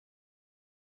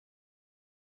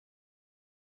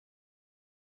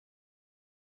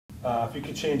If you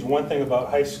could change one thing about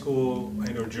high school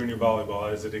and/or junior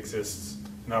volleyball as it exists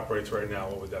and operates right now,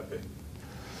 what would that be?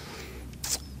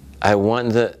 I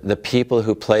want the people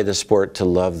who play the sport to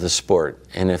love the sport.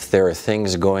 And if there are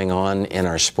things going on in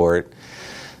our sport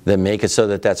that make it so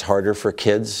that that's harder for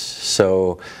kids,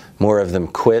 so more of them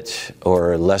quit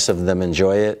or less of them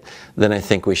enjoy it, then I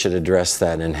think we should address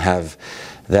that and have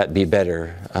that be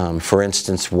better. For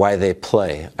instance, why they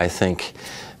play. I think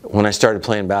when I started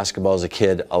playing basketball as a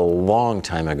kid a long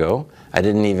time ago, I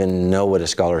didn't even know what a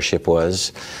scholarship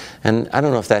was. And I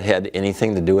don't know if that had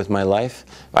anything to do with my life.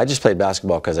 I just played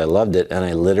basketball because I loved it, and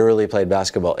I literally played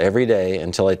basketball every day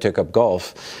until I took up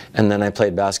golf, and then I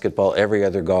played basketball every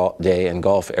other day and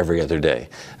golf every other day.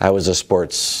 I was a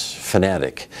sports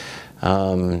fanatic.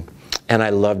 And I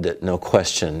loved it, no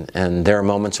question. And there are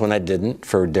moments when I didn't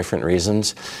for different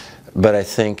reasons, but I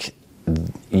think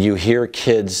you hear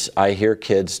kids, I hear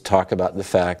kids talk about the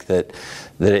fact that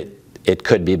it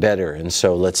could be better, and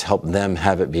so let's help them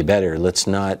have it be better. Let's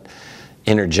not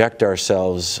interject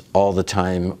ourselves all the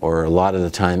time or a lot of the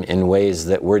time in ways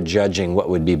that we're judging what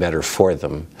would be better for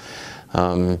them.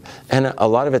 And a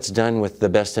lot of it's done with the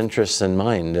best interests in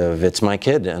mind of it's my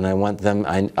kid and I want them,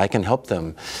 I can help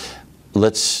them.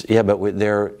 Yeah, but we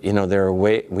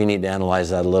need to analyze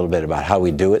that a little bit about how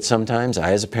we do it sometimes.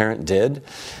 I, as a parent, did.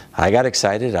 I got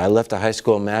excited. I left a high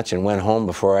school match and went home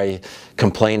before I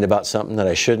complained about something that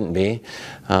I shouldn't be,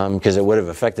 because it would have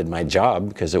affected my job,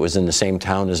 because it was in the same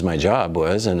town as my job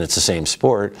was, and it's the same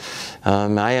sport.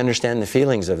 I understand the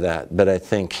feelings of that, but I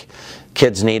think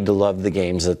kids need to love the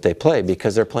games that they play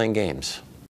because they're playing games.